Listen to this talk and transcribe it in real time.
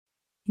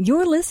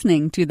You're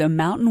listening to the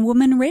Mountain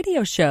Woman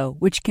Radio Show,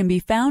 which can be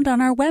found on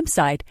our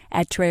website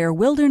at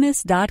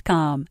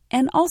TrayerWilderness.com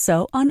and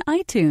also on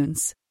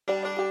iTunes.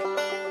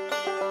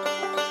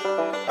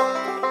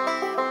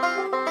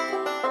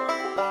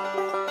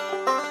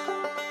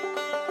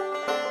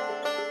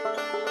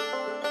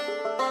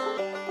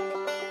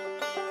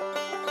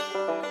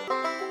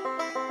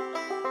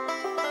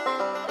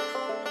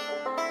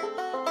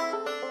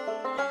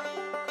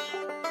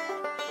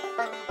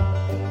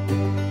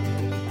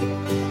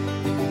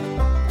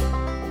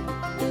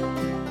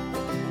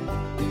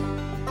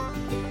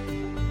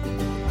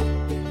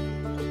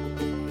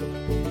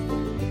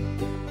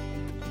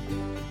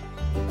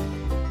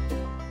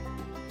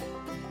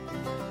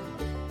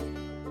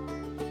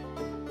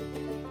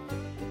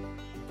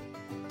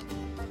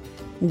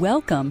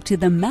 Welcome to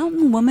the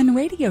Mountain Woman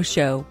Radio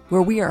Show,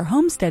 where we are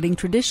homesteading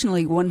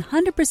traditionally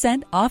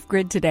 100%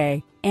 off-grid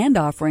today and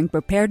offering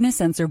preparedness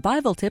and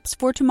survival tips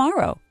for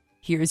tomorrow.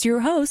 Here's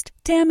your host,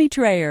 Tammy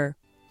Trayer.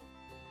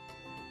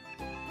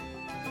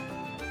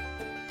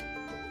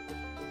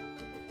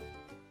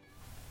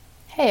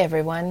 Hey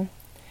everyone,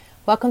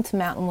 welcome to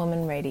Mountain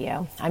Woman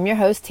Radio. I'm your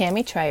host,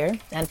 Tammy Trayer,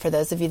 and for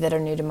those of you that are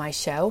new to my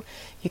show,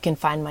 you can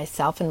find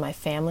myself and my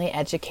family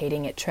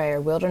educating at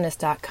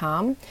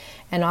TrayerWilderness.com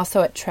and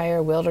also at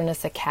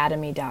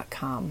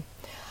TrayerWildernessAcademy.com.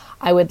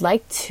 I would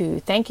like to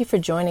thank you for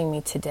joining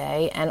me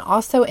today and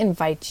also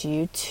invite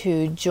you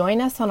to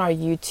join us on our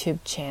YouTube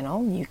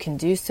channel. You can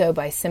do so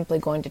by simply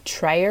going to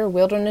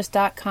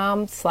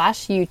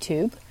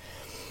TrayerWilderness.com/YouTube.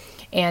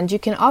 And you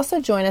can also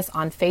join us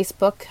on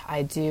Facebook.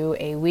 I do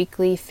a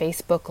weekly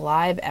Facebook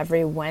Live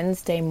every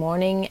Wednesday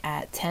morning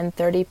at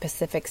 10:30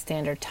 Pacific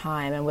Standard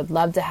Time, and would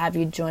love to have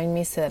you join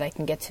me so that I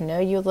can get to know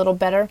you a little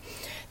better.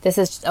 This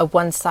is a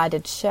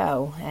one-sided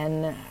show,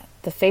 and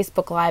the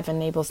Facebook Live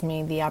enables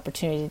me the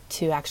opportunity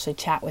to actually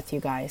chat with you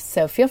guys.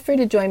 So feel free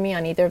to join me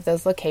on either of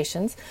those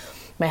locations.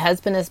 My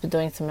husband has been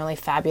doing some really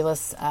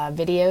fabulous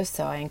videos,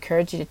 so I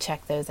encourage you to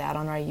check those out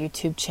on our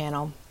YouTube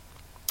channel.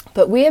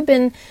 But we have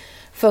been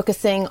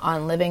focusing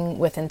on living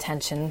with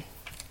intention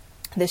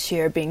this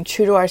year, being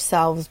true to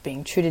ourselves,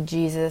 being true to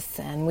Jesus,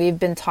 and we've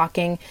been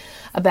talking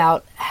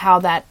about how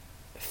that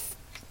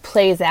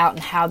plays out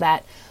and how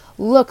that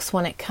looks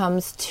when it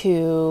comes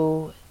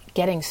to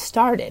getting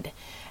started.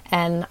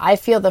 And I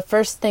feel the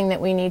first thing that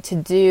we need to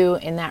do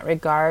in that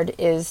regard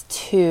is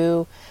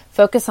to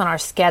focus on our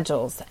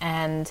schedules.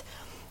 And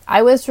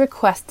I was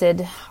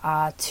requested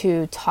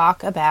to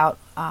talk about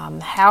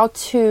how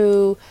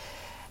to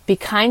be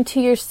kind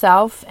to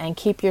yourself and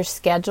keep your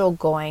schedule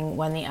going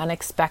when the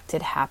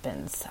unexpected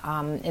happens.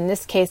 In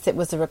this case, it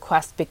was a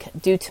request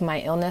due to my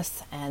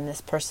illness, and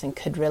this person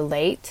could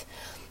relate.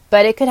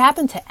 But it could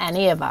happen to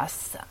any of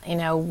us. You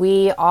know,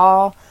 we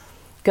all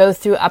go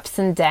through ups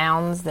and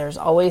downs. There's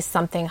always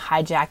something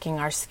hijacking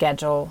our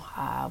schedule.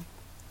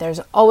 There's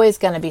always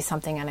going to be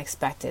something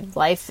unexpected.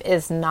 Life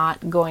is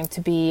not going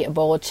to be a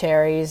bowl of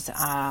cherries.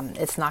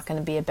 It's not going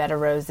to be a bed of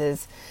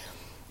roses.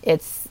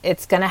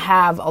 It's going to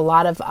have a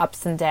lot of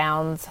ups and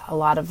downs, a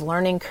lot of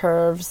learning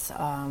curves,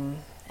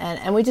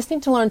 and we just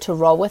need to learn to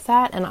roll with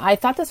that. And I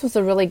thought this was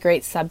a really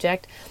great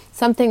subject,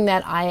 something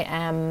that I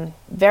am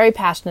very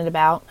passionate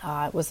about.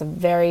 It was a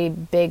very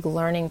big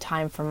learning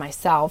time for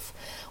myself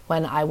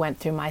when I went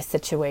through my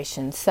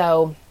situation.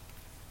 So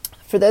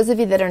for those of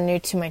you that are new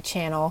to my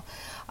channel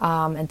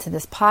and to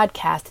this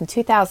podcast, in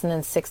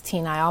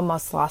 2016, I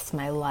almost lost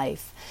my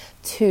life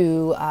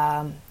to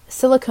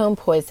silicone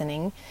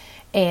poisoning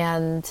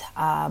and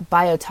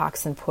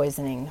biotoxin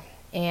poisoning.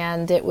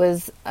 And it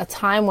was a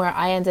time where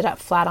I ended up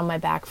flat on my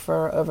back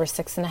for over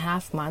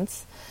 6.5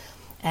 months.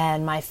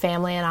 And my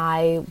family and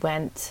I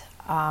went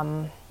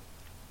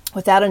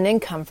without an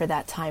income for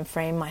that time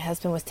frame. My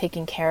husband was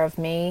taking care of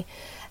me,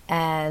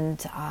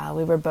 and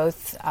we were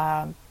both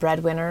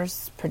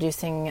breadwinners,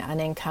 producing an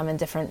income in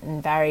different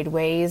and varied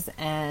ways.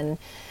 And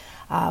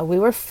we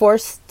were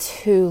forced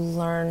to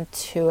learn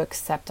to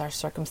accept our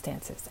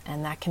circumstances,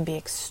 and that can be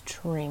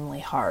extremely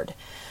hard.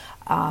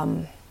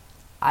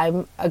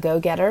 I'm a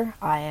go-getter.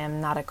 I am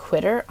not a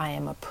quitter. I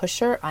am a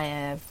pusher. I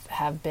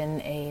have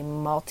been a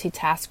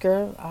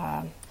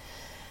multitasker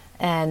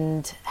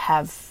and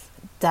have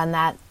done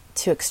that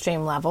to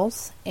extreme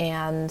levels.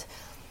 And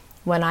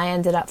when I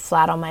ended up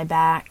flat on my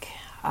back,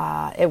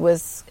 it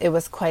was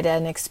quite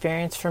an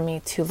experience for me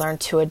to learn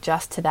to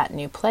adjust to that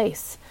new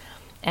place.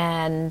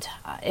 And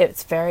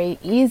it's very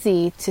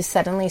easy to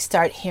suddenly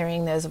start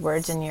hearing those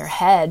words in your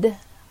head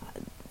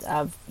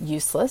of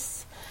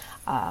useless,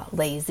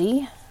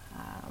 lazy,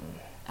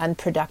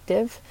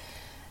 unproductive.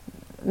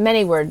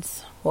 Many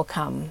words will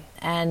come,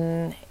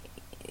 and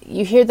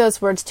you hear those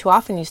words too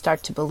often, you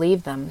start to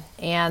believe them.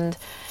 And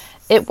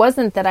it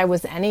wasn't that I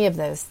was any of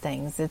those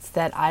things. It's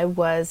that I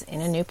was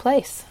in a new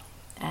place,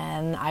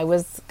 and I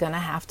was going to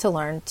have to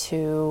learn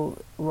to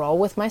roll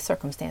with my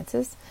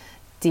circumstances,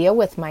 deal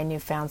with my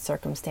newfound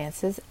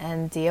circumstances,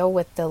 and deal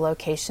with the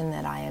location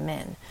that I am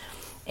in.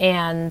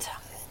 And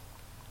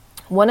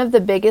one of the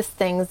biggest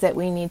things that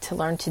we need to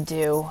learn to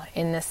do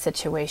in this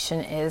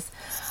situation is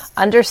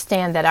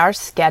understand that our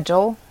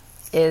schedule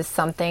is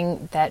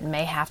something that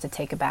may have to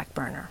take a back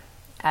burner.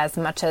 As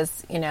much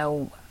as,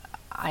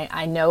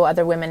 I know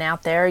other women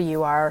out there,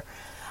 you are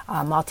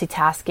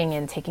multitasking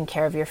and taking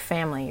care of your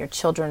family, your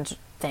children's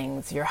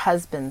things, your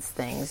husband's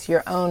things,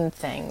 your own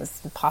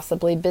things,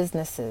 possibly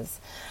businesses,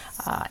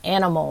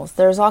 animals.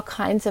 There's all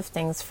kinds of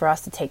things for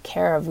us to take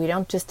care of. We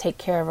don't just take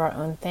care of our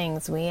own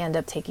things. We end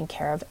up taking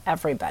care of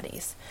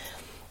everybody's.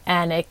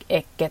 And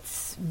it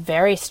gets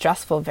very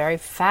stressful very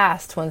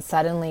fast when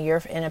suddenly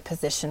you're in a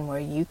position where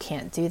you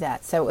can't do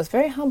that. So it was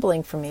very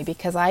humbling for me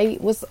because I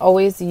was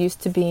always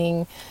used to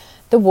being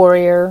the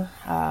warrior,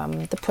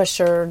 the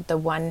pusher, the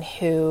one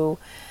who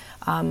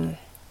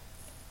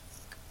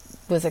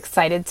was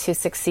excited to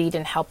succeed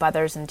and help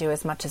others and do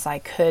as much as I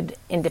could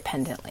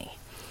independently.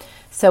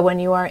 So when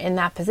you are in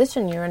that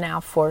position, you're now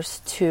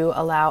forced to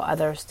allow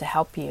others to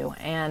help you.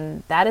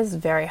 And that is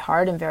very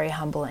hard and very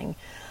humbling.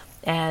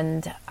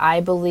 And I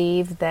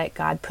believe that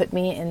God put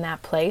me in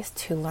that place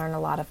to learn a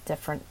lot of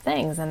different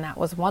things, and that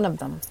was one of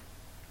them.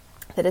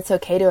 That it's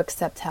okay to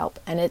accept help,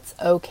 and it's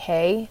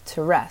okay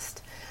to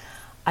rest.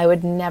 I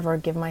would never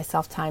give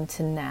myself time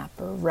to nap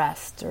or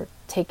rest or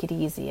take it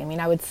easy. I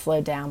mean, I would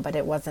slow down, but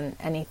it wasn't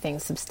anything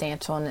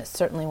substantial, and it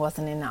certainly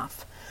wasn't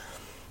enough.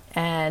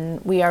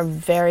 And we are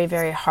very,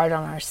 very hard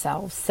on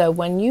ourselves. So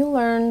when you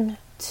learn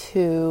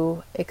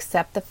to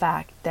accept the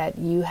fact that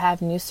you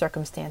have new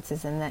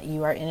circumstances and that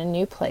you are in a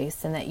new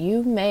place and that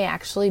you may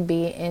actually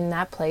be in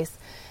that place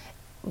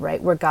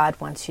right where God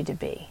wants you to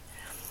be.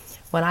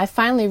 When I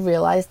finally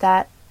realized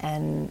that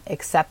and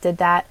accepted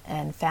that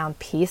and found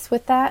peace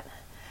with that,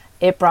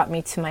 it brought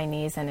me to my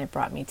knees and it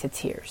brought me to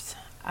tears.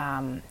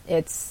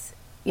 It's,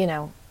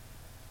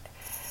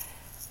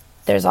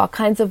 there's all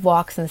kinds of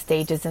walks and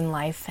stages in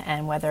life,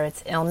 and whether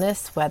it's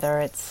illness, whether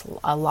it's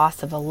a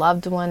loss of a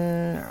loved one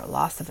or a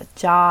loss of a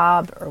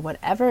job or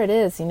whatever it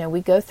is, we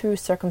go through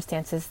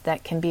circumstances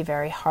that can be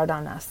very hard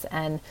on us.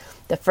 And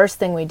the first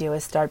thing we do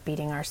is start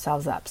beating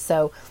ourselves up.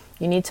 So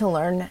you need to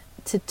learn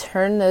to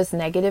turn those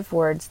negative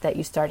words that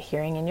you start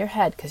hearing in your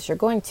head,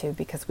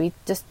 because we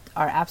just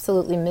are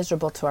absolutely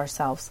miserable to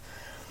ourselves.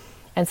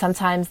 And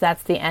sometimes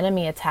that's the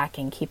enemy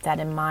attacking. Keep that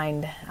in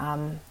mind.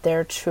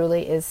 There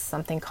truly is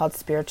something called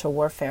spiritual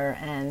warfare,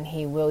 and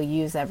he will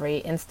use every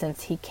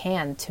instance he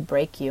can to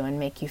break you and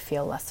make you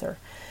feel lesser.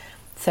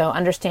 So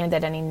understand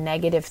that any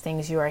negative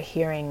things you are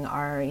hearing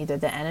are either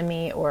the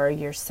enemy or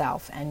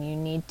yourself, and you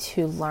need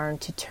to learn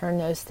to turn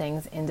those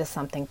things into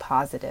something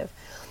positive.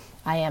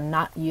 I am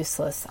not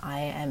useless. I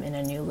am in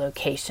a new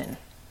location.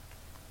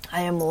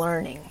 I am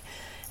learning.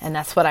 And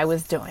that's what I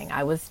was doing.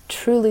 I was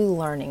truly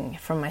learning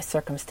from my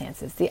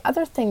circumstances. The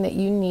other thing that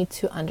you need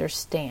to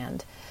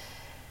understand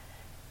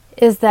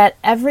is that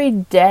every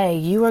day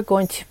you are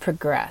going to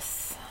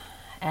progress.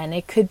 And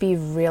it could be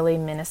really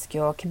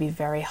minuscule. It could be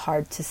very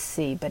hard to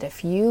see. But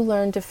if you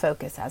learn to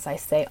focus, as I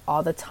say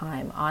all the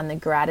time, on the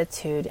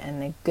gratitude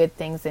and the good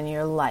things in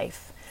your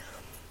life,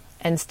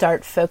 and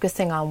start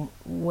focusing on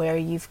where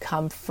you've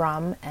come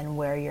from and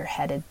where you're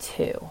headed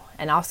to,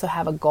 and also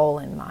have a goal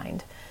in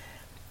mind,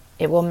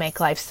 it will make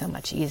life so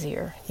much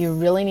easier. You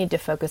really need to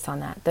focus on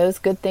that. Those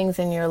good things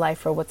in your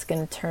life are what's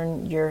going to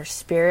turn your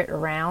spirit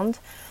around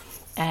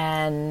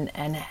and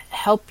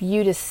help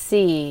you to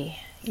see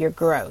your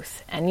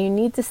growth. And you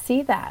need to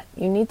see that.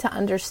 You need to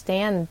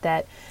understand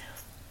that,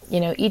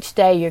 each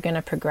day you're going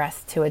to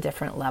progress to a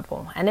different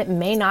level. And it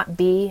may not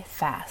be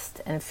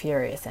fast and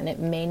furious, and it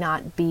may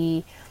not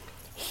be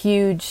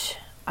huge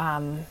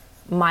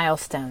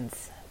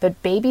milestones.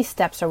 But baby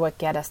steps are what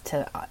get us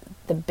to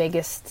the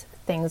biggest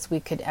things we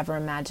could ever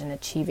imagine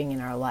achieving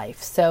in our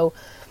life. So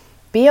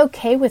be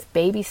okay with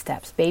baby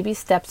steps. Baby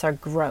steps are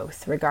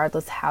growth,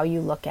 regardless how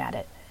you look at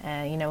it.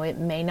 It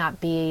may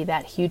not be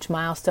that huge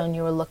milestone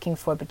you were looking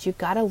for, but you've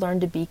got to learn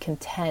to be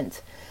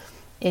content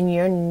in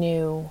your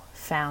new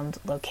found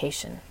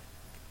location.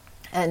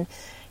 And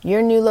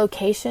your new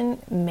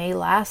location may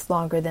last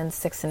longer than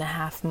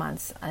 6.5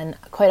 months. And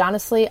quite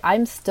honestly,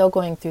 I'm still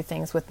going through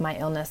things with my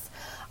illness.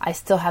 I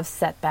still have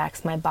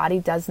setbacks. My body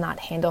does not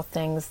handle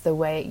things the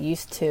way it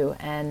used to.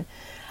 And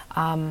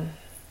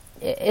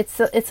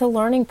it's a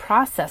learning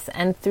process.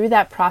 And through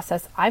that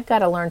process, I've got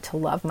to learn to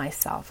love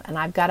myself. And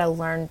I've got to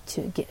learn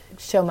to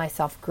show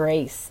myself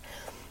grace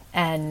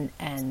and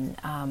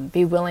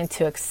be willing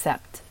to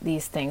accept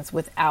these things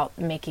without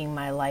making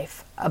my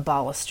life a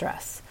ball of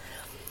stress.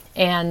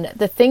 And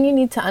the thing you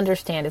need to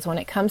understand is when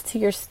it comes to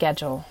your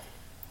schedule,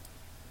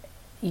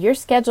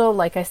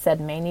 like I said,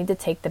 may need to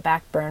take the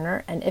back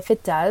burner. And if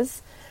it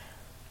does,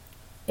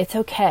 it's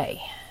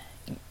okay.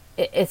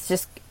 It's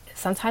just,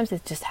 sometimes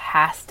it just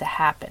has to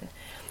happen.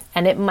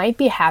 And it might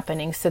be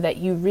happening so that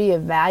you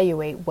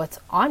reevaluate what's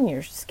on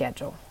your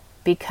schedule.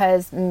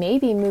 Because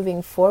maybe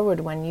moving forward,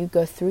 when you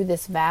go through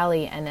this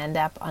valley and end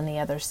up on the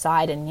other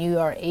side and you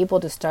are able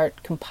to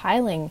start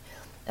compiling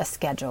a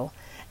schedule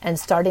and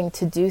starting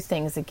to do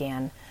things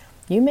again,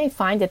 you may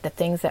find that the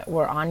things that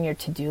were on your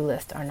to-do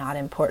list are not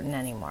important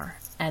anymore,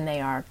 and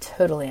they are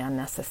totally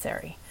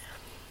unnecessary.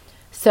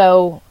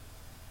 So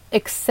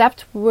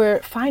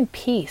find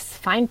peace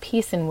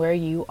in where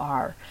you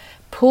are.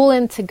 pull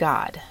into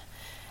God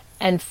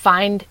and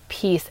find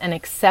peace and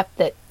accept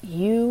that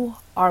you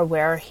are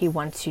where He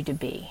wants you to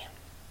be.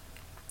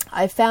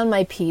 I found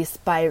my peace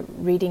by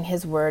reading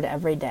His Word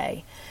every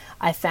day.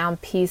 I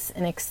found peace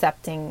in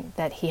accepting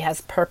that He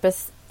has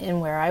purpose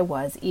in where I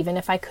was. Even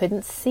if I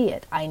couldn't see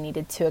it, I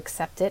needed to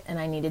accept it, and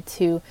I needed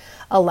to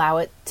allow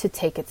it to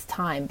take its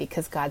time,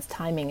 because God's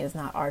timing is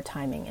not our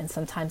timing. And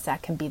sometimes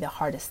that can be the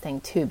hardest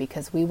thing too,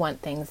 because we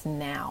want things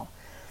now,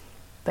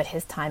 but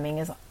His timing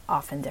is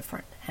often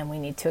different, and we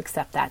need to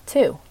accept that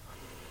too.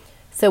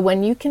 So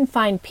when you can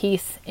find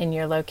peace in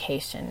your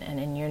location and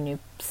in your new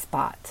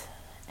spot,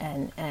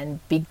 and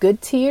be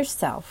good to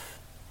yourself,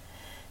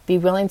 be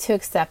willing to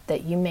accept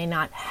that you may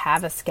not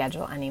have a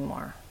schedule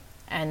anymore,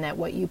 and that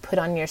what you put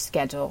on your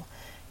schedule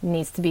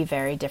needs to be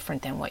very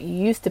different than what you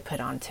used to put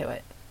onto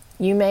it.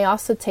 You may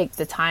also take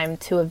the time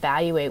to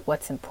evaluate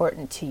what's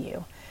important to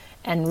you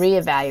and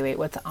reevaluate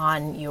what's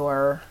on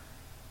your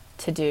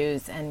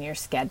to-dos and your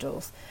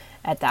schedules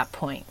at that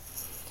point.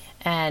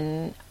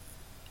 And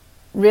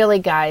really,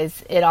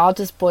 guys, it all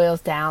just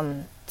boils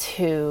down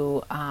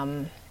to,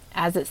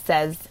 as it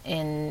says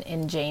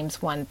in James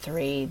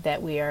 1:3,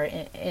 that we are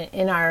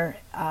in our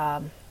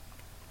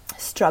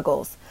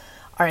struggles,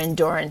 our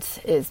endurance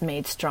is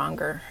made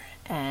stronger,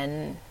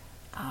 and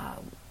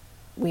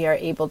we are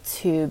able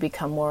to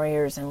become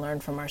warriors and learn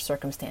from our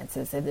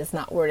circumstances. It is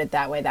not worded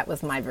that way. That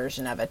was my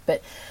version of it.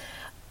 But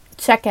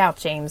check out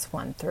James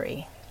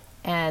 1:3.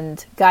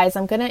 And guys,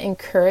 I'm going to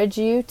encourage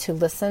you to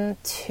listen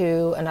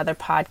to another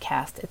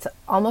podcast. It's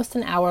almost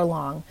an hour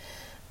long,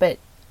 but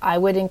I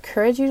would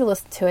encourage you to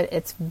listen to it.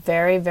 It's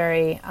very,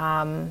 very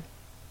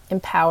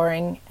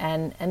empowering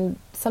and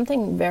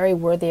something very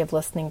worthy of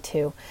listening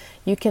to.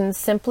 You can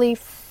simply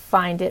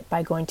find it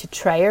by going to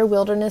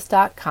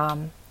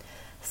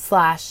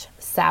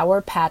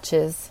TrayerWilderness.com/sour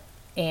patches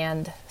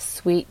and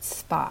sweet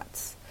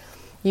spots.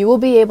 You will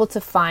be able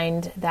to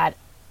find that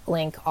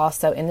link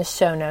also in the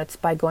show notes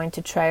by going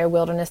to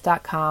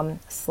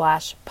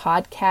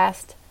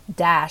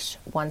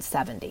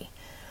TrayerWilderness.com/podcast-170.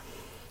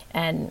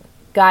 And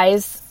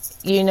guys,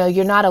 you know,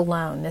 you're not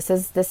alone. This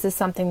is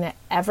something that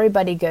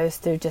everybody goes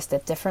through, just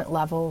at different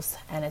levels,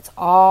 and it's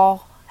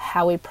all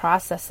how we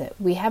process it.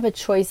 We have a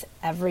choice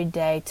every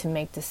day to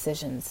make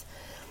decisions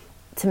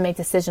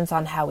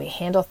on how we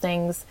handle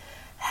things,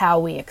 how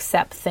we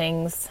accept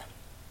things,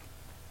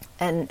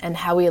 and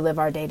how we live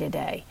our day to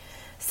day.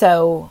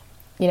 So,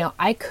 you know,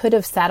 I could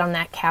have sat on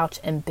that couch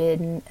and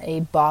been a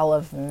ball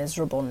of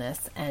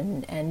miserableness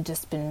and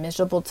just been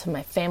miserable to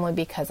my family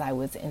because I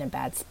was in a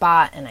bad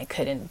spot and I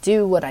couldn't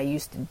do what I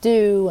used to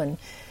do. And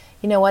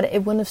you know what?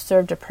 It wouldn't have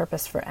served a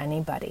purpose for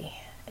anybody.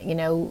 You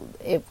know,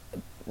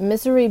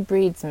 misery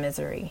breeds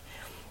misery.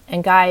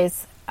 And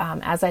guys,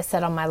 as I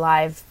said on my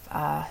live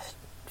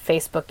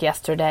Facebook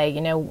yesterday,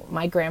 you know,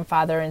 my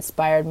grandfather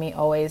inspired me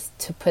always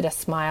to put a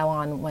smile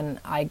on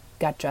when I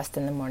got dressed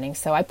in the morning.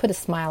 So I put a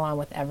smile on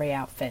with every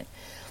outfit,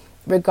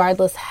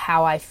 regardless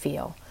how I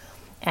feel.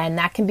 And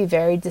that can be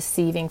very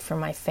deceiving for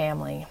my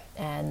family.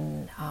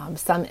 And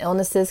some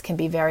illnesses can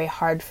be very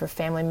hard for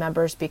family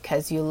members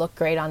because you look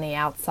great on the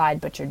outside,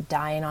 but you're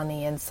dying on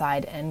the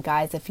inside. And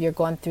guys, if you're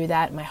going through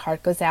that, my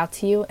heart goes out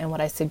to you. And what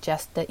I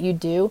suggest that you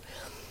do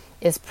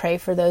is pray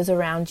for those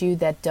around you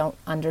that don't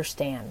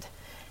understand.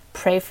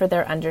 Pray for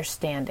their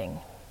understanding.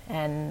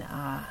 And,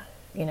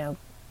 you know,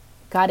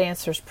 God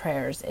answers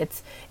prayers.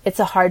 It's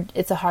a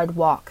hard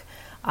walk.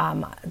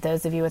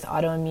 Those of you with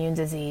autoimmune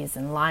disease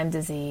and Lyme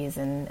disease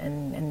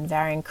and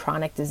varying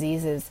chronic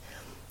diseases,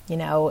 you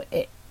know,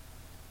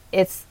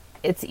 it's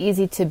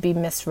easy to be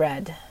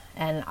misread.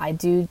 And I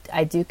do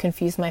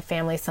confuse my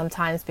family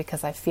sometimes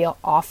because I feel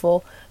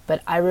awful,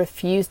 but I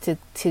refuse to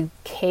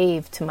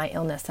cave to my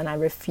illness, and I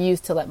refuse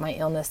to let my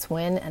illness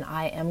win, and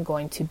I am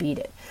going to beat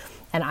it.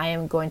 And I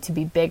am going to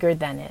be bigger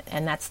than it.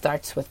 And that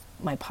starts with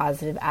my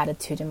positive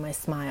attitude and my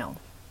smile.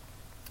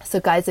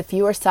 So guys, if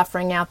you are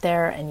suffering out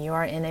there and you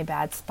are in a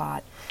bad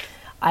spot,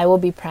 I will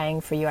be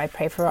praying for you. I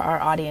pray for our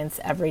audience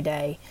every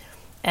day.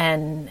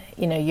 And,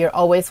 you know, you're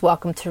always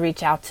welcome to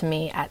reach out to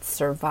me at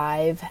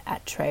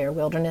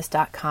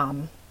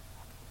survive@TrayerWilderness.com.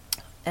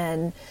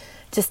 And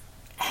just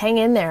hang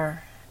in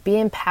there. Be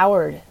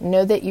empowered.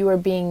 Know that you are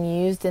being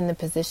used in the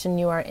position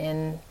you are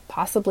in,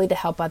 possibly to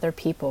help other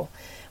people.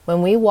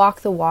 When we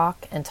walk the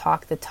walk and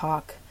talk the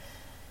talk,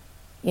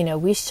 you know,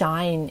 we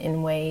shine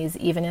in ways,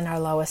 even in our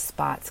lowest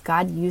spots.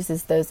 God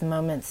uses those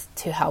moments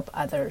to help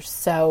others.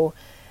 So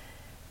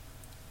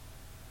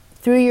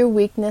through your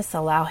weakness,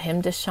 allow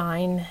Him to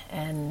shine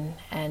and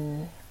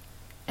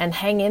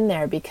hang in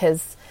there,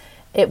 because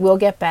it will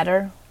get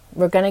better.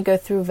 We're going to go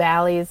through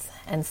valleys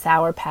and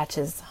sour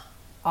patches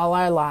all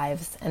our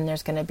lives, and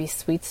there's going to be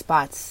sweet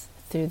spots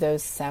through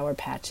those sour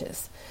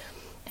patches.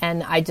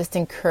 And I just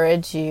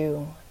encourage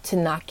you to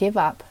not give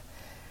up,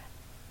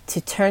 to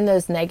turn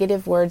those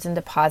negative words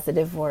into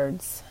positive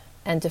words,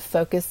 and to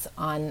focus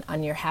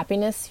on your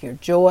happiness, your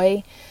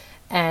joy,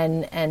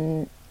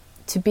 and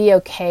to be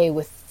okay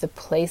with the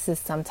places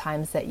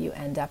sometimes that you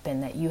end up in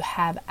that you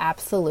have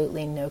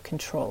absolutely no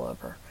control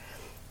over.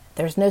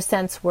 There's no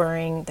sense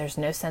worrying. There's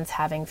no sense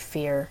having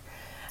fear.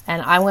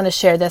 And I want to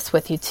share this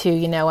with you too.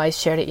 You know, I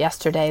shared it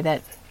yesterday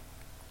that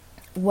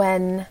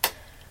when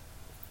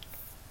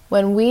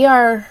we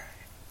are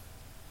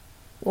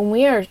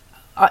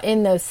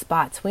in those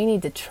spots, we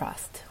need to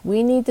trust.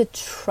 We need to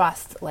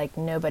trust like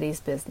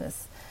nobody's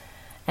business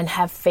and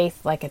have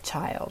faith like a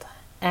child.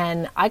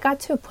 And I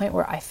got to a point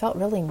where I felt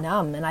really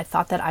numb, and I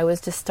thought that I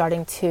was just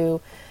starting to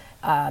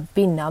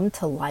be numb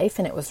to life,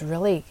 and it was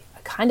really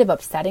kind of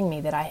upsetting me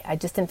that I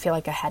just didn't feel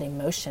like I had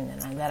emotion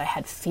and that I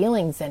had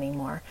feelings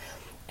anymore.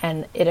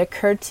 And it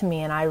occurred to me,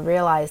 and I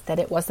realized that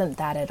it wasn't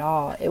that at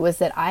all. It was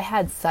that I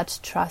had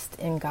such trust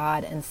in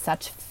God and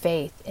such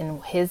faith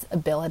in His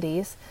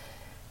abilities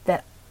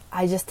that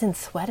I just didn't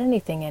sweat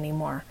anything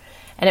anymore.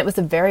 And it was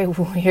a very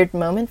weird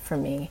moment for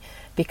me,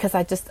 because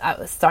I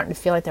was starting to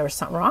feel like there was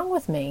something wrong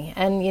with me.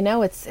 And you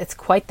know, it's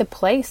quite the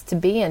place to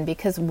be in,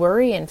 because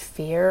worry and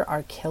fear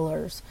are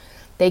killers.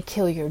 They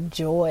kill your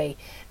joy.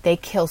 They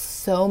kill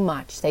so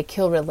much. They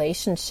kill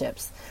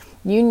relationships.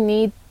 You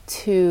need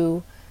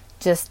to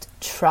just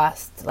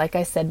trust. Like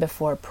I said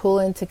before, pull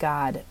into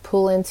God,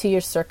 pull into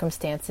your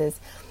circumstances,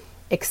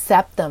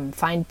 accept them,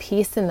 find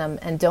peace in them,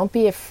 and don't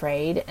be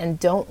afraid, and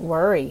don't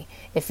worry.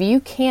 If you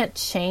can't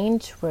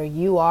change where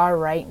you are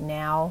right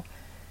now,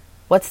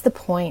 what's the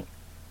point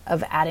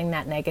of adding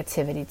that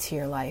negativity to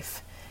your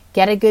life?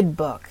 Get a good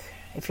book.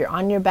 If you're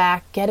on your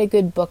back, get a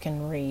good book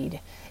and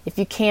read. If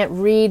you can't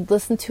read,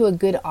 listen to a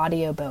good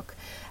audiobook.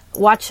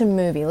 Watch a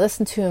movie,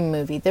 listen to a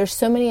movie. There's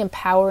so many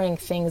empowering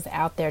things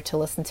out there to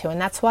listen to, and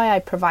that's why I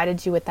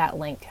provided you with that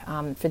link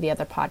for the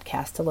other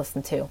podcast to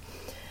listen to.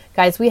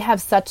 Guys, we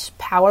have such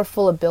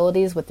powerful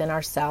abilities within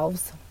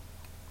ourselves,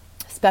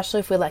 especially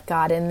if we let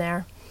God in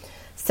there.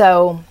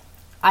 So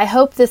I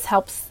hope this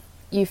helps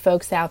you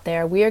folks out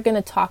there. We are going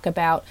to talk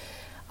about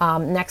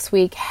next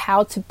week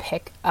how to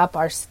pick up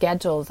our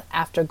schedules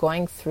after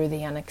going through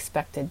the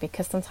unexpected,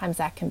 because sometimes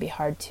that can be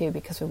hard too,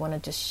 because we want to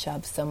just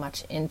shove so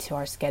much into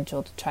our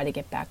schedule to try to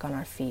get back on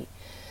our feet.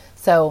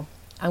 So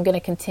I'm going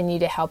to continue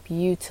to help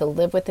you to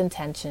live with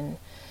intention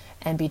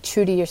and be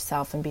true to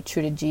yourself and be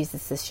true to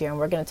Jesus this year. And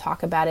we're going to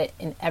talk about it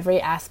in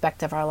every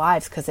aspect of our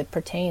lives, because it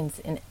pertains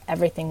in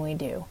everything we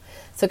do.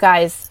 So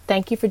guys,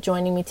 thank you for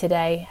joining me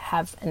today.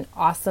 Have an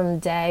awesome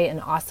day,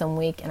 an awesome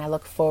week, and I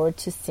look forward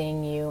to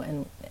seeing you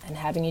and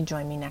having you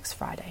join me next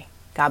Friday.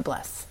 God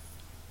bless.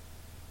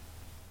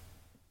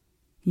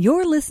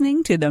 You're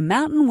listening to the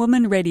Mountain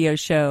Woman Radio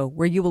Show,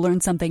 where you will learn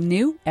something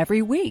new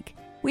every week.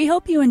 We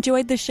hope you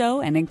enjoyed the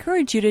show and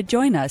encourage you to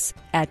join us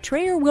at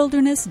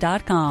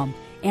TrayerWilderness.com.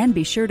 And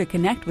be sure to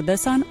connect with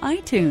us on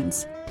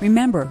iTunes.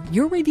 Remember,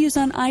 your reviews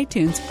on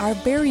iTunes are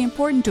very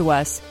important to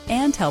us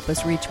and help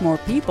us reach more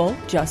people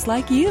just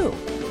like you.